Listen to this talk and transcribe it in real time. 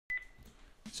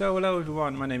So hello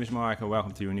everyone, my name is Mark and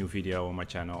welcome to a new video on my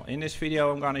channel. In this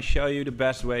video I'm gonna show you the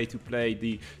best way to play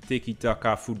the Tiki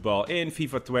Taka football in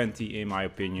FIFA 20 in my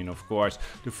opinion, of course.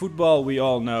 The football we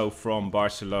all know from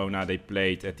Barcelona, they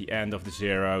played at the end of the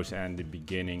zeros and the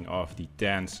beginning of the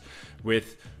tens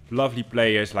with lovely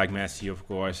players like Messi, of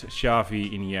course,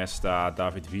 Xavi, Iniesta,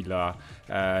 David Villa,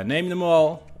 name them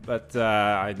all, but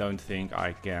I don't think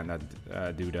I can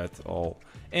do that all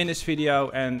in this video.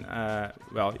 And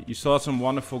well, you saw some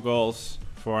wonderful goals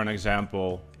for an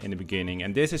example in the beginning,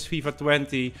 and this is FIFA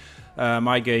 20,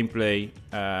 my gameplay.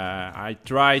 I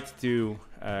tried to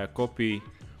copy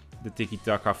the Tiki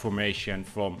Taka formation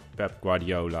from Pep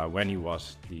Guardiola when he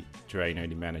was the trainer,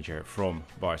 the manager from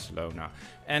Barcelona.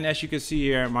 And as you can see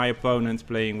here, my opponent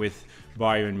playing with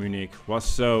Bayern Munich was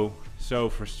so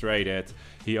frustrated.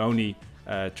 He only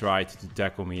tried to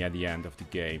tackle me at the end of the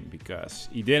game because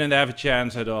he didn't have a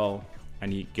chance at all,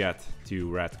 and he got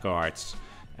 2 red cards,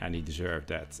 and he deserved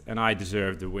that, and I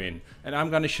deserved the win. And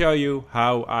I'm gonna show you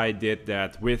how I did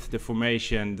that with the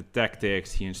formation, the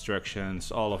tactics, the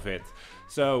instructions, all of it.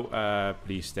 So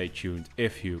please stay tuned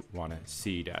if you want to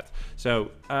see that.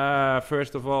 So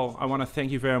first of all, I want to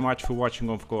thank you very much for watching,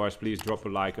 of course. Please drop a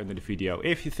like under the video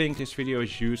if you think this video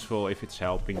is useful, if it's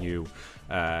helping you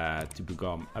to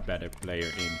become a better player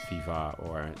in FIFA,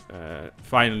 or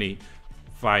finally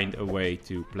find a way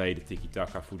to play the Tiki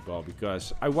Taka football,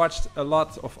 because I watched a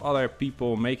lot of other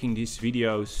people making these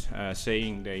videos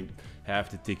saying they have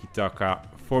the Tiki Taka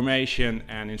formation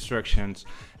and instructions,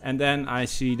 and then I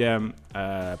see them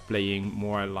playing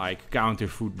more like counter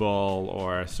football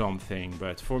or something.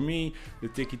 But for me, the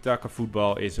Tiki Taka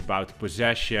football is about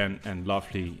possession and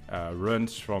lovely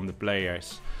runs from the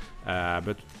players,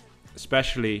 but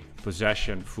especially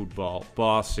possession football,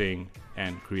 passing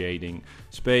and creating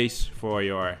space for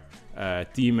your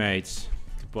teammates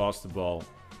to pass the ball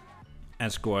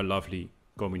and score lovely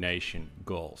combination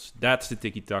goals. That's the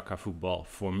Tiki Taka football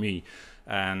for me,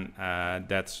 and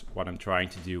that's what I'm trying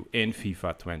to do in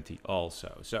FIFA 20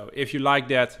 also. So if you like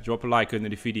that, drop a like under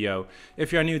the video.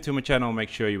 If you're new to my channel, make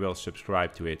sure you will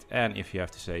subscribe to it, and if you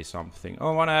have to say something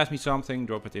or want to ask me something,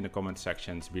 drop it in the comment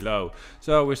sections below.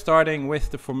 So we're starting with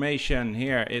the formation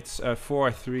here. It's a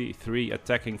 4-3-3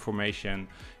 attacking formation.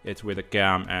 It's with a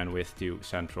cam and with 2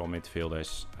 central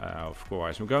midfielders, of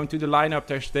course. We're going to the lineup.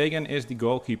 Ter Stegen is the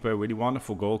goalkeeper, really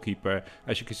wonderful goalkeeper.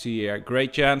 As you can see here,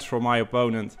 great chance for my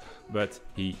opponent, but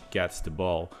he gets the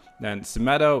ball. Then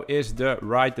Semedo is the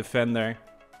right defender.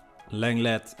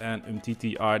 Lenglet and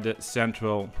Umtiti are the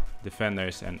central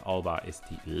defenders, and Alba is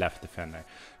the left defender.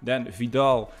 Then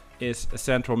Vidal is a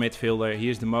central midfielder. He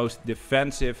is the most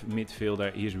defensive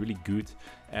midfielder. He is really good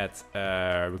at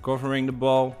recovering the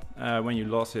ball when you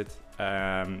lost it.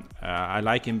 I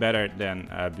like him better than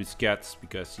Busquets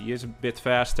because he is a bit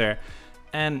faster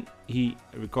and he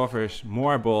recovers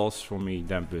more balls for me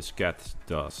than Busquets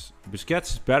does.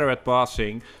 Busquets is better at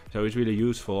passing, so he's really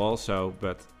useful also,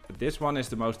 but this one is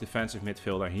the most defensive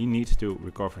midfielder. He needs to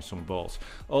recover some balls.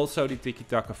 Also, the Tiki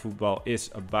Taka football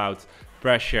is about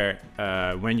pressure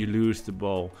when you lose the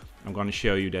ball. I'm going to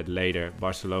show you that later.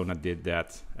 Barcelona did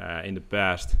that in the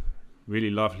past. Really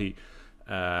lovely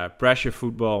pressure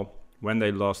football when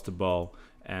they lost the ball,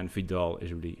 and Vidal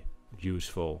is really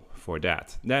useful for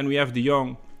that. Then we have De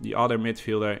Jong, the other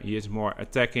midfielder. He is more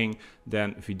attacking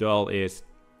than Vidal is.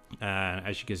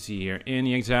 As you can see here in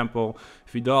the example,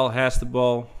 Vidal has the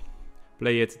ball,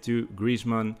 play it to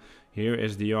Griezmann. Here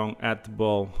is De Jong at the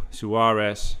ball,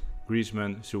 Suarez,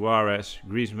 Griezmann, Suarez,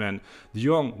 Griezmann. De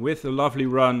Jong with a lovely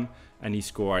run, and he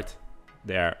scored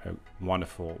there a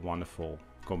wonderful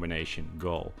combination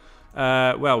goal.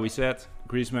 Well, we said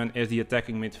Griezmann is the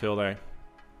attacking midfielder.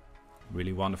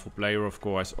 Really wonderful player, of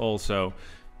course. Also,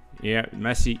 yeah,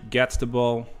 Messi gets the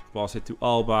ball, pass it to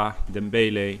Alba,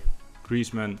 Dembele,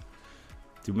 Griezmann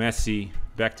to Messi,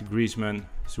 back to Griezmann,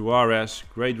 Suarez,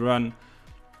 great run,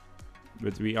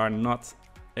 but we are not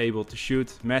able to shoot.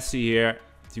 Messi here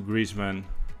to Griezmann,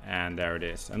 and there it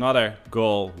is. Another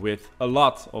goal with a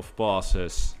lot of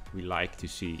passes we like to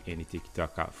see in the Tiki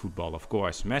Taka football, of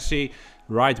course. Messi,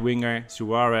 right winger,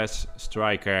 Suarez,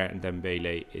 striker, and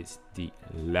Dembele is the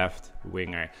left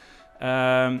winger.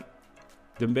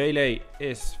 Dembele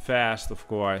is fast, of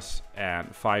course,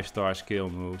 and 5-star skill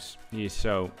moves. He is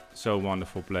so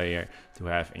wonderful player to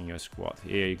have in your squad.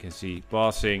 Here you can see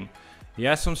passing. He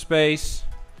has some space,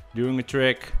 doing a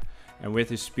trick, and with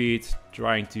his speed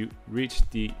trying to reach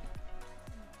the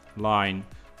line,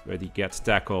 but he gets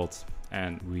tackled,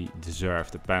 and we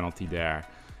deserve the penalty there.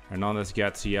 Hernandez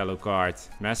gets a yellow card.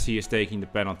 Messi is taking the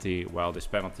penalty. Well, this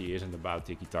penalty isn't about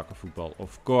Tiki Taka football,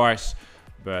 of course,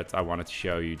 but I wanted to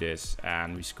show you this,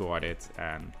 and we scored it,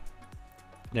 and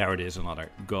there it is, another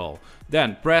goal.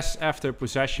 Then press after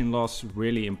possession loss,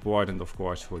 really important of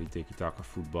course for the Tiki Taka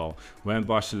football. When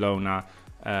Barcelona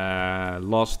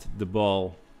lost the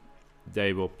ball,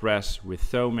 they will press with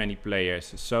so many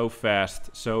players, so fast,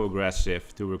 so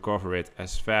aggressive, to recover it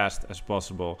as fast as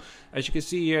possible. As you can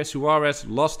see here, Suarez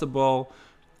lost the ball,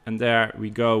 and there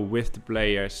we go with the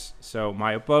players. So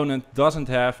my opponent doesn't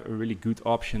have a really good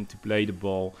option to play the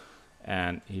ball,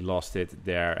 and he lost it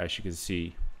there, as you can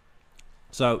see.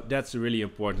 So that's a really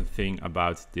important thing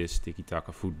about this Tiki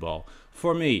Taka football.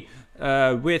 For me,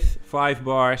 with 5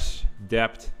 bars,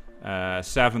 depth,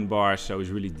 7 bars, so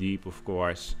it's really deep of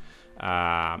course.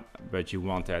 But you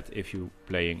want that if you're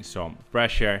playing some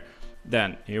pressure.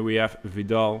 Then here we have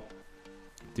Vidal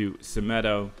to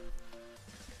Semedo.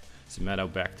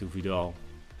 Semedo back to Vidal.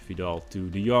 Vidal to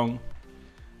De Jong.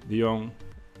 De Jong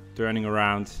turning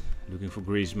around, looking for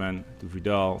Griezmann, to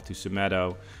Vidal, to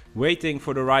Semedo. Waiting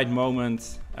for the right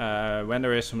moment when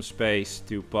there is some space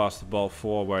to pass the ball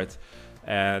forward.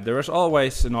 There is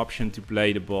always an option to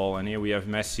play the ball. And here we have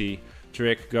Messi,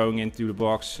 trick going into the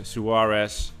box.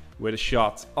 Suarez with a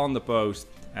shot on the post,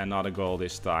 and not a goal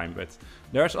this time. But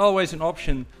there's always an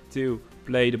option to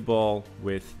play the ball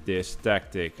with this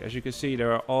tactic. As you can see,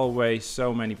 there are always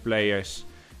so many players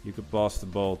you can pass the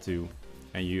ball to,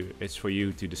 and it's for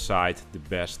you to decide the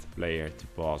best player to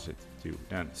pass it to.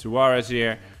 Then Suarez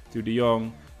here to De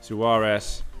Jong,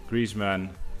 Suarez, Griezmann,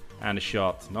 and a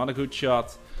shot. Not a good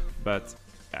shot, but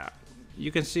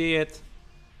you can see it.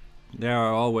 There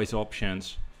are always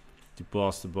options to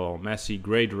pass the ball. Messi,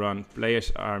 great run.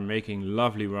 Players are making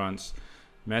lovely runs.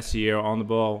 Messi here on the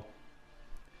ball.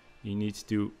 He needs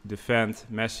to defend.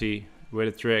 Messi with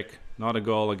a trick. Not a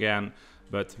goal again.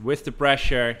 But with the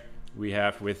pressure we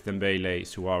have with Dembele,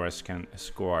 Suarez can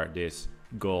score this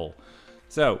goal.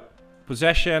 So,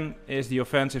 possession is the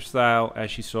offensive style,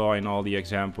 as you saw in all the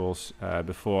examples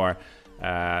before.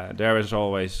 There is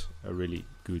always a really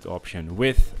good option.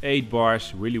 With 8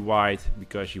 bars, really wide,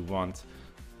 because you want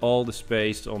all the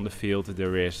space on the field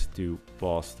there is to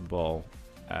pass the ball.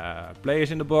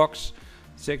 Players in the box,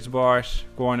 6 bars,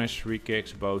 corners, free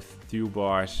kicks, both 2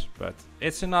 bars, but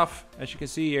it's enough. As you can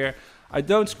see here, I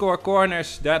don't score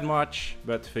corners that much,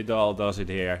 but Vidal does it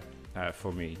here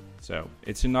for me. So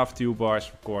it's enough 2 bars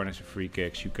for corners and free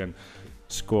kicks. You can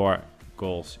score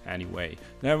goals anyway.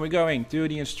 Then we're going to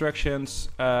the instructions.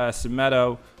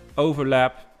 Semedo,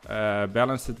 overlap.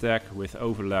 Balanced attack with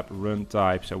overlap run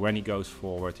type. So when he goes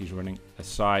forward, he's running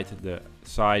aside the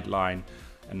sideline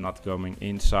and not going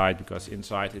inside, because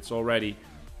inside it's already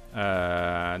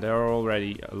there are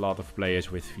already a lot of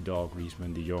players with Vidal,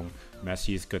 Griezmann, De Jong.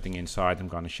 Messi is cutting inside. I'm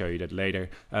going to show you that later.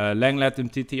 Lenglet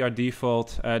and Titi are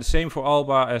default. The same for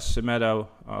Alba as Semedo,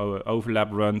 overlap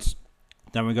runs.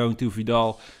 Then we're going to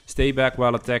Vidal, stay back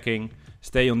while attacking,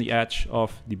 stay on the edge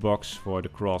of the box for the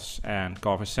cross and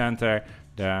cover center.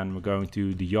 Then we're going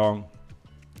to De Jong.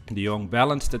 De Jong,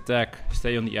 balanced attack,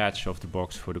 stay on the edge of the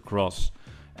box for the cross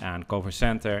and cover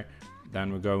center.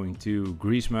 Then we're going to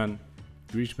Griezmann.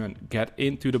 Griezmann, get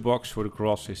into the box for the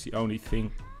cross is the only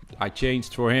thing I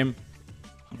changed for him.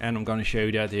 And I'm going to show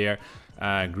you that here.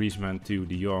 Griezmann to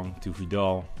De Jong to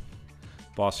Vidal.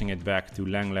 Passing it back to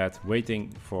Lenglet,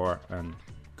 waiting for a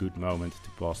good moment to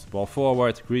pass the ball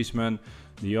forward. Griezmann,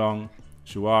 De Jong,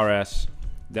 Suarez,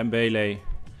 Dembele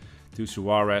to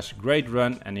Suarez. Great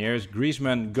run, and here's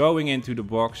Griezmann going into the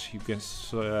box. You can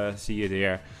see it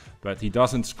here, but he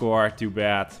doesn't score, too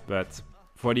bad. But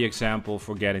for the example,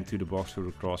 for getting to the box for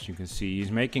the cross, you can see he's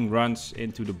making runs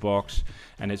into the box,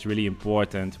 and it's really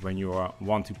important when you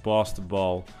want to pass the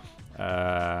ball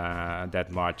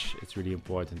that much. It's really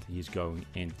important he's going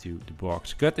into the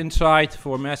box. Cut inside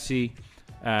for Messi,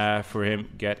 for him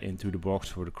get into the box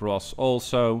for the cross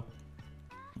also.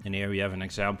 And here we have an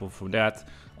example for that.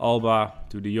 Alba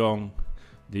to De Jong,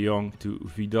 De Jong to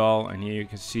Vidal, and here you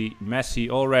can see Messi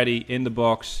already in the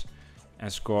box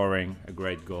and scoring a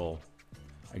great goal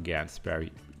against Paris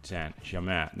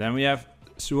Saint-Germain. Then we have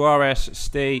Suarez,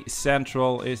 stay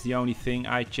central is the only thing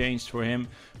I changed for him,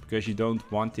 because you don't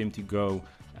want him to go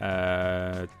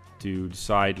to the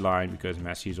sideline, because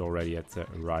Messi is already at the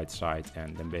right side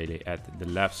and Dembele at the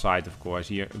left side, of course.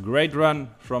 Here a great run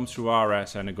from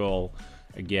Suarez and a goal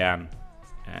again,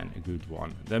 and a good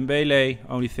one. Dembele,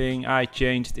 only thing I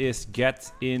changed is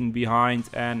get in behind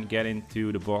and get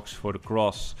into the box for the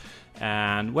cross.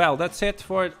 And well, that's it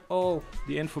for all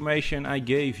the information I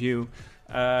gave you.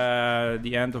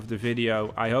 The end of the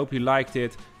video. I hope you liked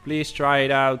it. Please try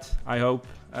it out. I hope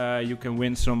You can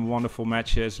win some wonderful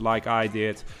matches like I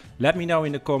did. Let me know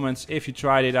in the comments if you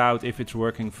tried it out, if it's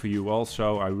working for you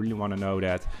also. I really want to know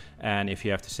that. And if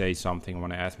you have to say something,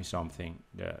 want to ask me something,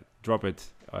 drop it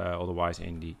otherwise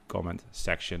in the comment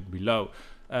section below.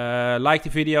 Like the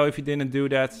video if you didn't do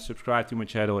that. Subscribe to my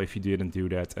channel if you didn't do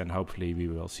that. And hopefully we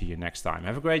will see you next time.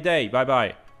 Have a great day. Bye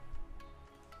bye.